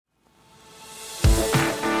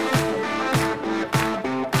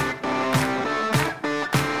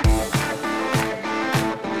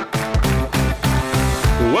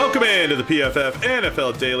the PFF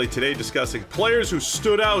NFL Daily. Today discussing players who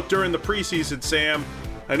stood out during the preseason, Sam.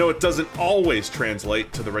 I know it doesn't always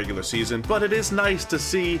translate to the regular season, but it is nice to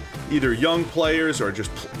see either young players or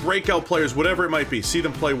just breakout players, whatever it might be, see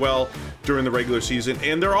them play well during the regular season.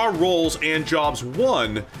 And there are roles and jobs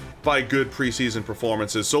won by good preseason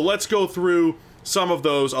performances. So let's go through some of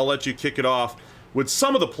those. I'll let you kick it off with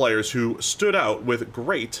some of the players who stood out with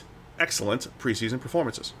great, excellent preseason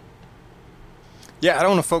performances. Yeah, I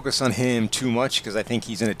don't want to focus on him too much because I think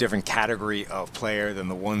he's in a different category of player than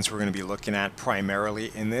the ones we're going to be looking at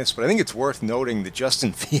primarily in this. But I think it's worth noting that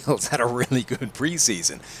Justin Fields had a really good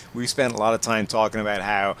preseason. We spent a lot of time talking about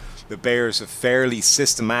how the Bears have fairly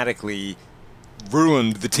systematically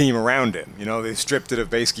ruined the team around him. You know, they stripped it of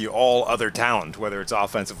basically all other talent, whether it's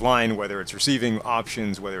offensive line, whether it's receiving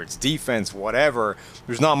options, whether it's defense, whatever.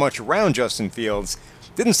 There's not much around Justin Fields.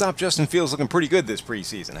 Didn't stop Justin Fields looking pretty good this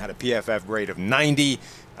preseason. Had a PFF grade of 90.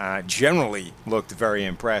 Generally looked very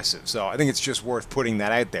impressive. So I think it's just worth putting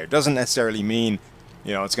that out there. Doesn't necessarily mean,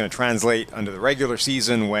 you know, it's going to translate under the regular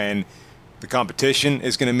season when the competition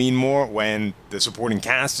is going to mean more, when the supporting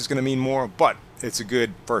cast is going to mean more, but it's a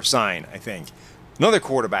good first sign, I think. Another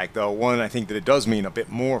quarterback, though, one I think that it does mean a bit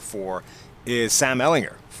more for, is Sam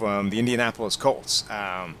Ehlinger from the Indianapolis Colts.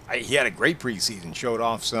 He had a great preseason, showed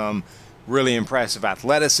off some really impressive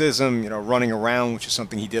athleticism, you know, running around, which is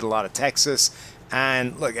something he did a lot at Texas.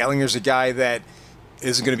 And look, Ehlinger's a guy that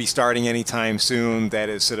isn't going to be starting anytime soon, that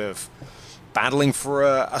is sort of battling for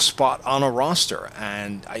a spot on a roster.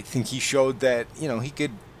 And I think he showed that, you know, he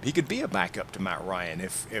could be a backup to Matt Ryan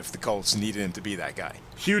if the Colts needed him to be that guy.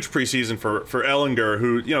 Huge preseason for Ehlinger,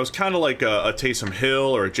 who, you know, is kind of like a Taysom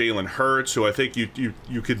Hill or a Jalen Hurts, who I think you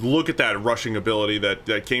could look at that rushing ability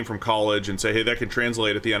that came from college and say, hey, that can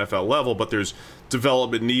translate at the NFL level, but there's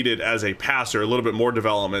development needed as a passer, a little bit more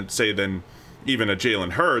development, say, than even a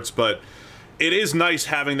Jalen Hurts. But it is nice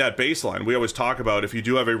having that baseline. We always talk about if you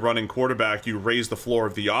do have a running quarterback, you raise the floor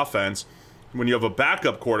of the offense. When you have a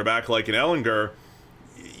backup quarterback like an Ehlinger,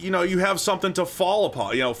 you know, you have something to fall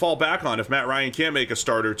back on. If Matt Ryan can't make a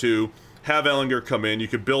start or two, have Ehlinger come in. You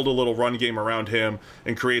could build a little run game around him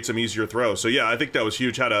and create some easier throws. So yeah, I think that was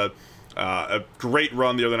huge. Had a great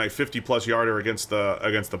run the other night, 50-plus yarder against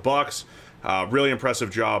the Bucks. Really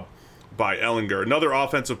impressive job by Ehlinger. Another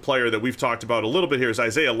offensive player that we've talked about a little bit here is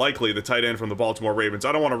Isaiah Likely, the tight end from the Baltimore Ravens.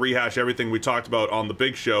 I don't want to rehash everything we talked about on the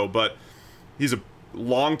big show, but he's a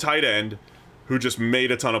long tight end who just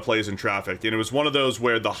made a ton of plays in traffic. And it was one of those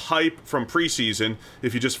where the hype from preseason,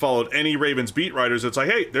 if you just followed any Ravens beat writers, it's like,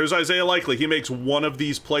 hey, there's Isaiah Likely. He makes one of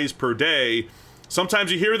these plays per day. Sometimes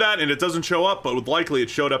you hear that and it doesn't show up, but with Likely, it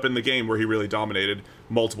showed up in the game where he really dominated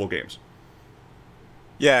multiple games.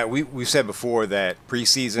 Yeah, we've said before that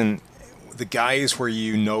preseason, the guys where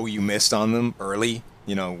you know you missed on them early,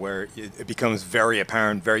 you know, where it becomes very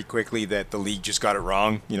apparent very quickly that the league just got it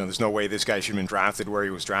wrong. You know, there's no way this guy should have been drafted where he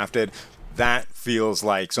was drafted. That feels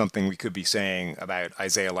like something we could be saying about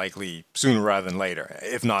Isaiah Likely sooner rather than later,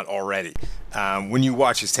 if not already. When you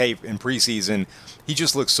watch his tape in preseason, he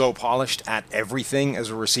just looks so polished at everything as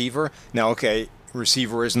a receiver. Now, okay,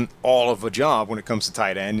 receiver isn't all of a job when it comes to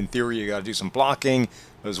tight end. In theory, you got to do some blocking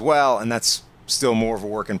as well, and that's still more of a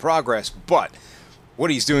work in progress. But what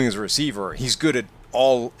he's doing as a receiver, he's good at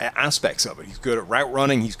all aspects of it. He's good at route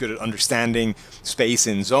running. He's good at understanding space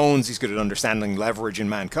in zones. He's good at understanding leverage in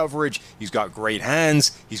man coverage. He's got great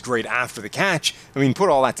hands. He's great after the catch. I mean, put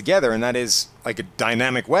all that together, and that is like a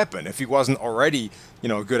dynamic weapon if he wasn't already, you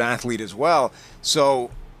know, a good athlete as well. So,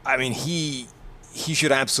 I mean, he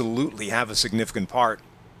should absolutely have a significant part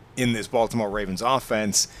in this Baltimore Ravens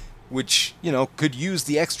offense, which, you know, could use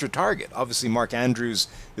the extra target. Obviously, Mark Andrews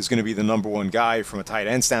is going to be the number one guy from a tight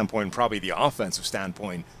end standpoint, probably the offensive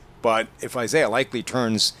standpoint. But if Isaiah Likely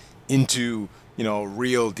turns into, you know,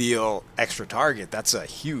 real deal extra target, that's a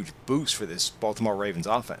huge boost for this Baltimore Ravens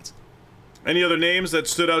offense. Any other names that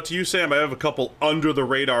stood out to you, Sam? I have a couple under the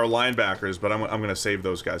radar linebackers, but I'm going to save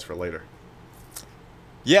those guys for later.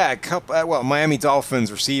 Yeah, Miami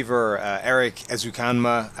Dolphins receiver Eric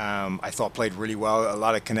Ezukanma, I thought played really well. A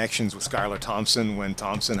lot of connections with Skylar Thompson when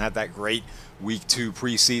Thompson had that great Week 2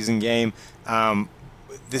 preseason game.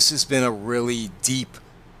 This has been a really deep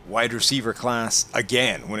wide receiver class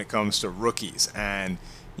again when it comes to rookies. And,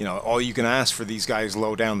 you know, all you can ask for these guys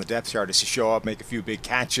low down the depth chart is to show up, make a few big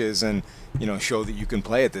catches, and, you know, show that you can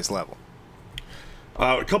play at this level.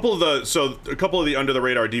 A couple of the under the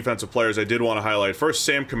radar defensive players I did want to highlight. First,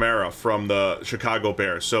 Sam Kamara from the Chicago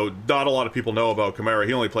Bears. So not a lot of people know about Kamara.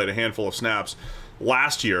 He only played a handful of snaps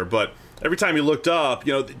last year, but every time you looked up,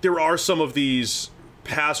 you know, there are some of these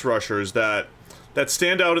pass rushers that that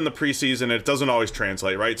stand out in the preseason, and it doesn't always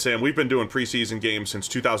translate, right, Sam? We've been doing preseason games since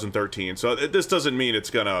 2013, so this doesn't mean it's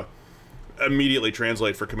going to immediately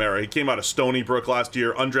translate for Kamara. He came out of Stony Brook last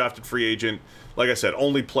year, undrafted free agent. Like I said,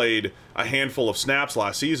 only played a handful of snaps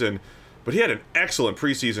last season, but he had an excellent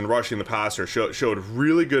preseason rushing the passer, showed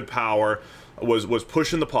really good power, was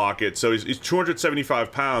pushing the pocket, so he's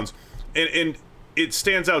 275 pounds, and it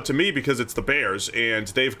stands out to me because it's the Bears, and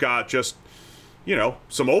they've got just,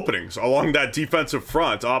 some openings along that defensive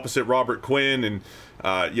front opposite Robert Quinn,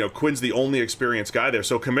 and, Quinn's the only experienced guy there.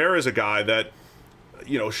 So Kamara is a guy that,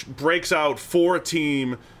 breaks out for a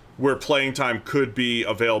team where playing time could be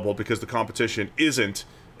available because the competition isn't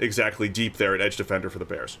exactly deep there at edge defender for the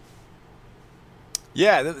Bears.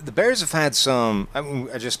 Yeah, the Bears have had some.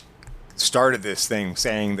 I just started this thing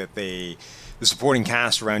saying that the supporting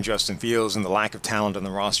cast around Justin Fields and the lack of talent on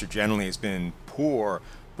the roster generally has been poor.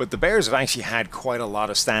 But the Bears have actually had quite a lot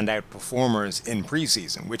of standout performers in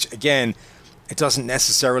preseason, which, again, it doesn't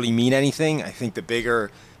necessarily mean anything. I think the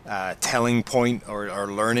bigger telling point or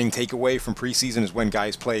learning takeaway from preseason is when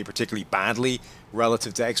guys play particularly badly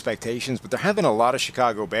relative to expectations. But there have been a lot of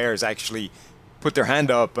Chicago Bears actually put their hand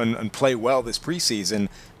up and play well this preseason.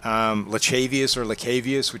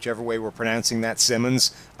 Lachavius, whichever way we're pronouncing that,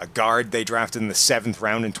 Simmons, a guard they drafted in the 7th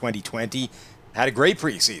round in 2020, had a great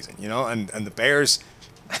preseason, and the Bears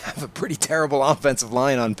have a pretty terrible offensive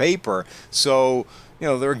line on paper. So,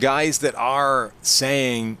 there are guys that are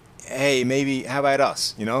saying, hey, maybe how about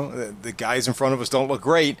us? The guys in front of us don't look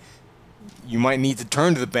great. You might need to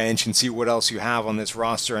turn to the bench and see what else you have on this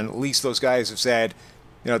roster. And at least those guys have said,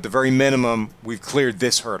 at the very minimum, we've cleared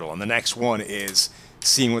this hurdle. And the next one is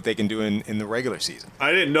seeing what they can do in the regular season.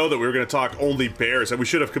 I didn't know that we were going to talk only Bears, and we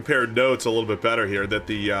should have compared notes a little bit better here, that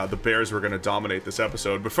the Bears were going to dominate this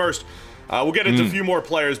episode. But first, we'll get into a few more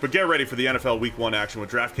players, but get ready for the NFL Week 1 action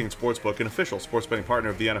with DraftKings Sportsbook, an official sports betting partner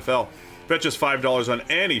of the NFL. Bet just $5 on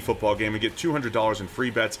any football game and get $200 in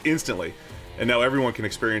free bets instantly. And now everyone can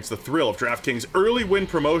experience the thrill of DraftKings early win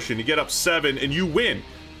promotion. You get up 7 and you win.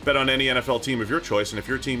 Bet on any NFL team of your choice, and if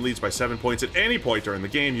your team leads by 7 points at any point during the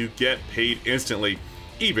game, you get paid instantly,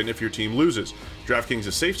 even if your team loses. DraftKings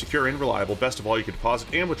is safe, secure, and reliable. Best of all, you can deposit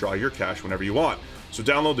and withdraw your cash whenever you want. So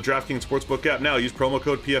download the DraftKings Sportsbook app now. Use promo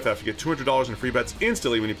code PFF to get $200 in free bets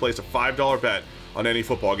instantly when you place a $5 bet on any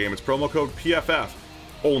football game. It's promo code PFF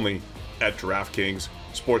only at DraftKings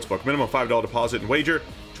Sportsbook. Minimum $5 deposit and wager.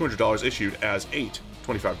 $200 issued as 8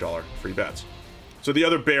 $25 free bets. So the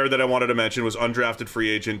other Bear that I wanted to mention was undrafted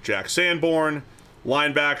free agent Jack Sanborn,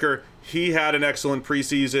 linebacker. He had an excellent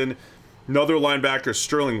preseason. Another linebacker,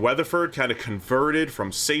 Sterling Weatherford, kind of converted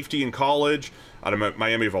from safety in college out of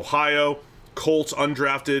Miami of Ohio. Colts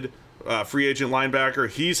undrafted free agent linebacker.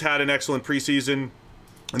 He's had an excellent preseason.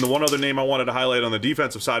 And the one other name I wanted to highlight on the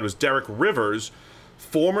defensive side was Derek Rivers,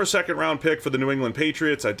 former second-round pick for the New England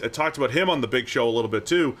Patriots. I talked about him on the Big Show a little bit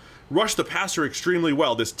too. Rushed the passer extremely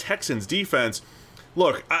well. This Texans defense,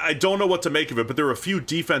 look, I don't know what to make of it, but there were a few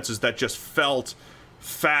defenses that just felt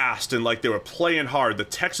fast and like they were playing hard. The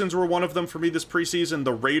Texans were one of them for me this preseason.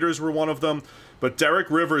 The Raiders were one of them. But Derek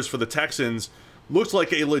Rivers for the Texans looked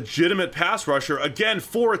like a legitimate pass rusher, again,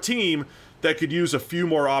 for a team that could use a few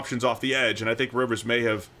more options off the edge. And I think Rivers may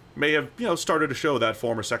have started to show that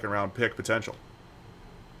former second-round pick potential.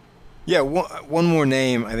 Yeah, one more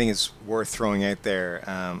name I think is worth throwing out there,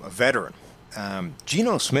 a veteran.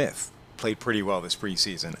 Geno Smith played pretty well this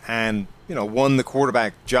preseason and, won the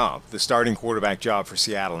quarterback job, the starting quarterback job for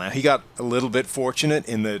Seattle. Now, he got a little bit fortunate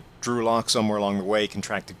in that Drew Lock somewhere along the way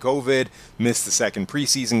contracted COVID, missed the second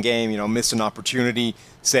preseason game, missed an opportunity,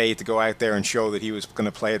 say, to go out there and show that he was going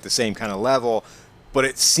to play at the same kind of level. But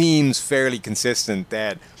it seems fairly consistent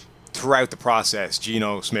that throughout the process,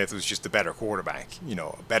 Geno Smith was just a better quarterback,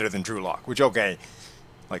 better than Drew Lock, which, okay,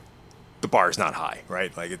 like, the bar's not high,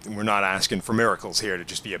 right? Like, we're not asking for miracles here to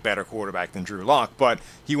just be a better quarterback than Drew Lock, but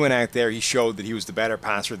he went out there, he showed that he was the better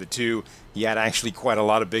passer of the two. He had actually quite a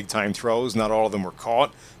lot of big-time throws. Not all of them were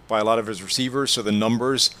caught by a lot of his receivers, so the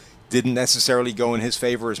numbers didn't necessarily go in his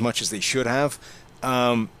favor as much as they should have.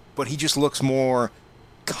 But he just looks more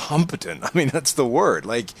competent. I mean, that's the word.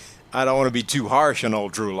 Like, I don't want to be too harsh on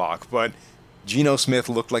old Drew Lock, but Geno Smith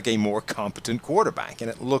looked like a more competent quarterback, and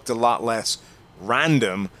it looked a lot less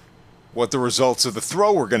random what the results of the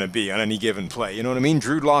throw were going to be on any given play. You know what I mean?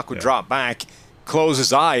 Drew Lock would drop back, close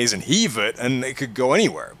his eyes, and heave it, and it could go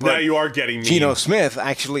anywhere. But now you are getting mean. Geno Smith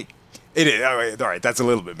actually... It is. All right, that's a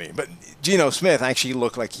little bit mean. But Geno Smith actually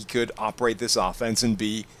looked like he could operate this offense and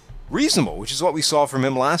be reasonable, which is what we saw from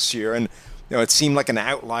him last year. And it seemed like an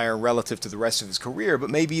outlier relative to the rest of his career, but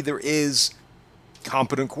maybe there is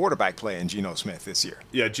competent quarterback play in Geno Smith this year.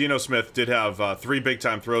 Yeah, Geno Smith did have 3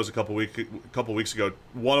 big-time throws a couple weeks ago.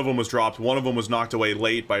 One of them was dropped. One of them was knocked away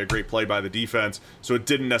late by a great play by the defense, so it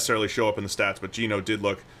didn't necessarily show up in the stats, but Geno did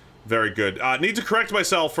look very good. Need to correct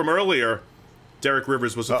myself from earlier. Derek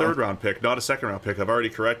Rivers was a third-round pick, not a second-round pick. I've already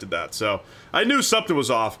corrected that, so I knew something was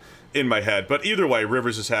off in my head. But either way,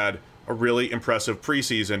 Rivers has had a really impressive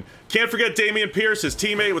preseason. Can't forget Dameon Pierce, his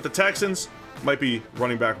teammate with the Texans. Might be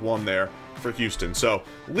running back 1 there for Houston. So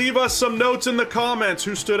leave us some notes in the comments.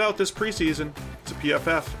 Who stood out this preseason? It's a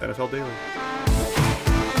PFF NFL Daily.